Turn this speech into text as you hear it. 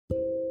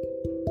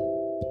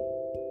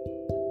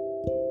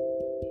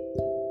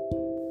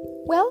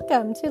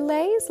Welcome to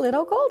Lay's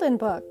Little Golden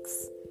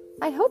Books.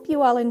 I hope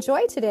you all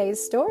enjoy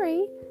today's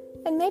story,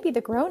 and maybe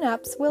the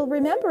grown-ups will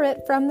remember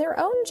it from their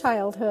own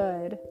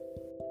childhood.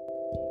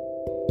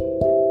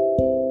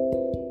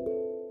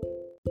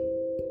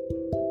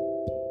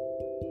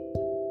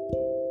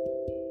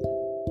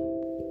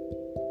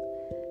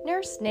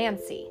 Nurse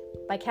Nancy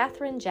by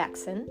Katherine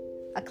Jackson,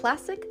 a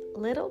classic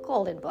little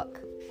golden book.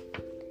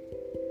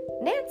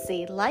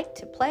 Nancy liked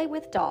to play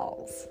with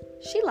dolls.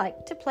 She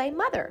liked to play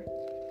mother.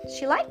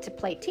 She liked to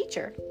play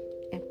teacher.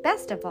 And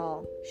best of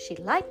all, she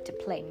liked to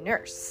play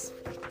nurse.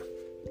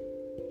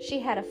 She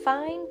had a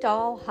fine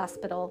doll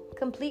hospital,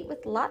 complete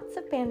with lots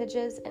of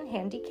bandages and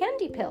handy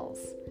candy pills.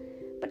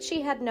 But she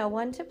had no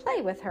one to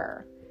play with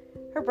her.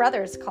 Her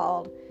brothers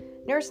called,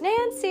 "Nurse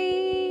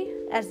Nancy,"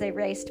 as they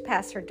raced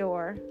past her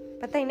door.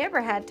 But they never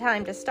had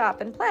time to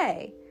stop and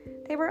play.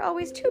 They were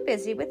always too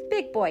busy with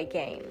big boy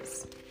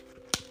games.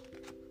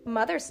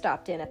 Mother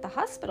stopped in at the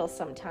hospital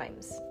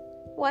sometimes.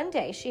 One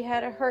day she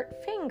had a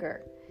hurt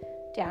finger.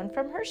 Down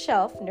from her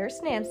shelf,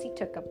 Nurse Nancy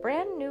took a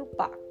brand new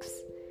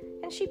box,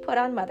 and she put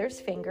on Mother's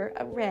finger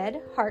a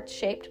red,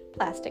 heart-shaped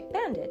plastic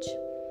bandage.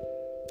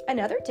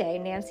 Another day,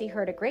 Nancy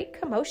heard a great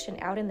commotion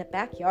out in the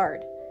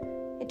backyard.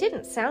 It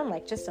didn't sound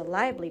like just a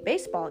lively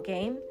baseball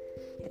game.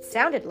 It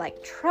sounded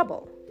like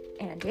trouble,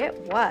 and it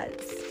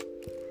was.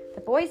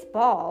 The boys'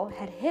 ball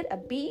had hit a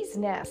bee's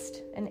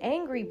nest, and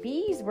angry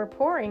bees were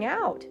pouring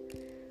out.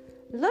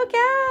 "Look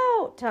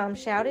out!" Tom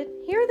shouted.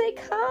 "Here they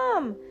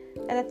come!"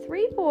 And the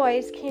three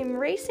boys came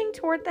racing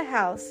toward the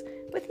house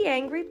with the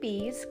angry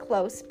bees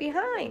close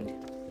behind.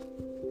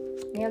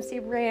 Nancy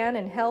ran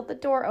and held the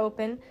door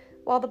open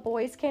while the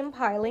boys came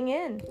piling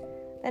in.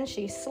 Then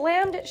she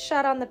slammed it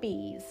shut on the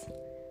bees.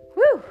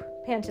 "Whew!"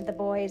 panted the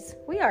boys.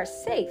 "We are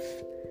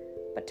safe."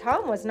 But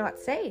Tom was not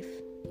safe.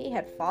 He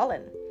had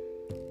fallen.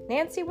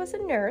 Nancy was a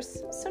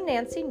nurse, so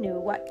Nancy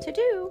knew what to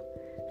do.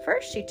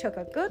 First, she took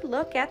a good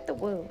look at the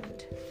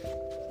wound.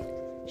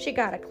 She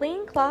got a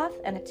clean cloth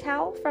and a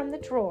towel from the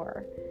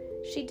drawer.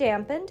 She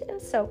dampened and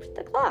soaked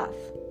the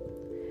cloth.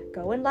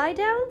 "Go and lie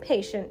down,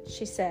 patient,"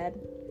 she said.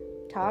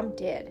 Tom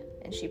did,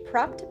 and she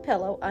propped a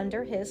pillow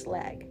under his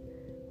leg,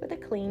 with a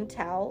clean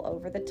towel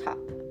over the top.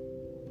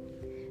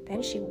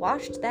 Then she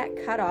washed that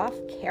cut off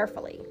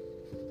carefully.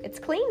 "It's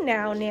clean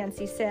now,"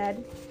 Nancy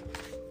said.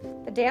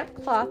 The damp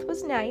cloth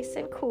was nice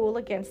and cool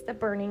against the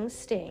burning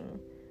sting.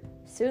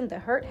 Soon the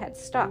hurt had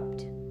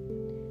stopped.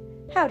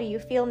 "How do you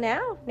feel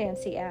now?"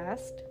 Nancy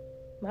asked.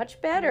 "Much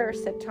better,"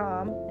 said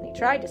Tom, and he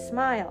tried to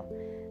smile.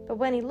 But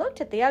when he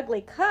looked at the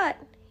ugly cut,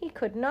 he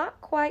could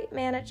not quite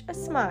manage a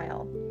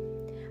smile.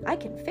 "I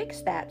can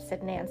fix that,"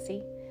 said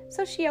Nancy.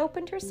 So she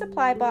opened her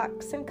supply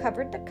box and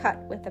covered the cut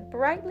with a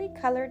brightly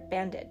colored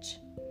bandage.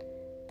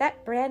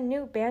 That brand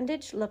new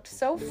bandage looked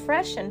so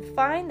fresh and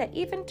fine that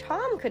even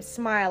Tom could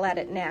smile at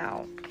it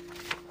now.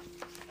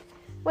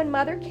 When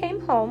Mother came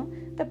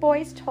home, the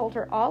boys told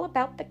her all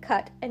about the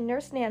cut and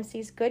Nurse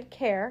Nancy's good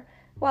care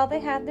while they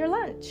had their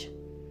lunch.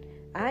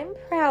 "I'm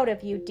proud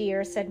of you,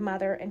 dear," said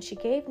Mother, and she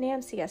gave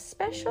Nancy a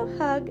special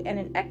hug and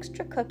an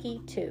extra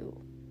cookie, too.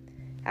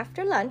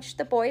 After lunch,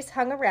 the boys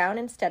hung around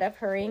instead of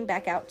hurrying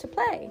back out to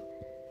play.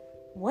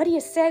 "What do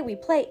you say we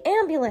play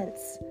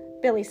ambulance?"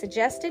 Billy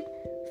suggested.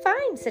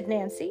 "Fine," said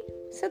Nancy.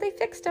 So they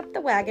fixed up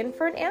the wagon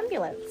for an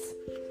ambulance.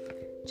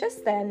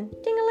 Just then,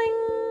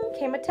 ding-a-ling,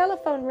 came a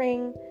telephone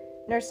ring.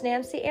 Nurse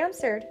Nancy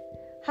answered.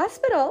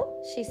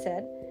 "Hospital," she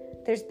said.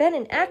 "There's been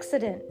an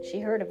accident," she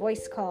heard a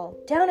voice call,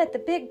 "down at the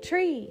big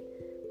tree."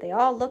 They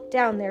all looked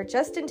down there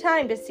just in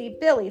time to see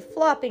Billy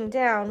flopping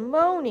down,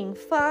 moaning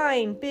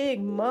fine big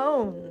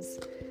moans.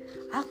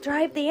 "I'll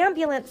drive the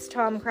ambulance,"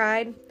 Tom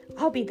cried.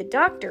 "I'll be the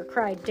doctor,"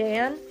 cried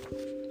Dan.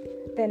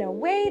 Then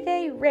away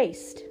they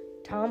raced.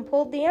 Tom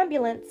pulled the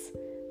ambulance.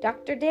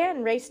 Dr.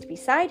 Dan raced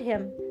beside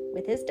him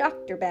with his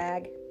doctor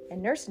bag,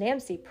 and Nurse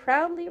Nancy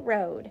proudly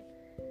rode.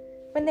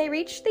 When they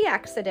reached the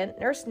accident,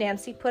 Nurse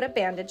Nancy put a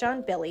bandage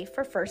on Billy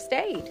for first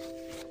aid.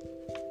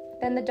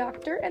 Then the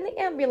doctor and the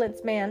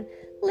ambulance man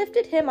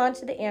lifted him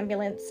onto the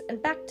ambulance,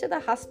 and back to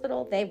the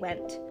hospital they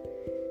went.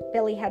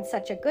 Billy had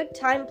such a good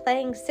time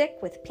playing sick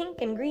with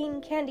pink and green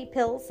candy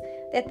pills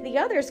that the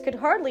others could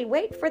hardly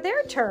wait for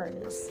their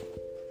turns.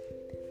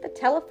 The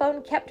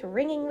telephone kept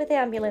ringing with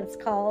ambulance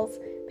calls.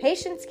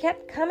 Patients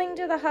kept coming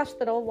to the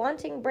hospital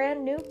wanting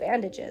brand new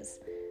bandages.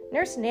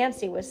 Nurse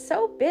Nancy was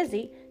so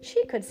busy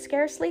she could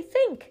scarcely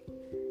think.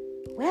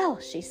 "Well,"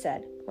 she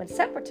said, when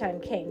supper time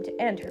came to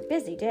end her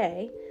busy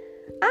day,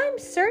 "I'm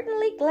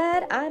certainly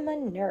glad I'm a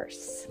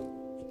nurse."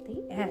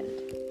 The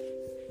end.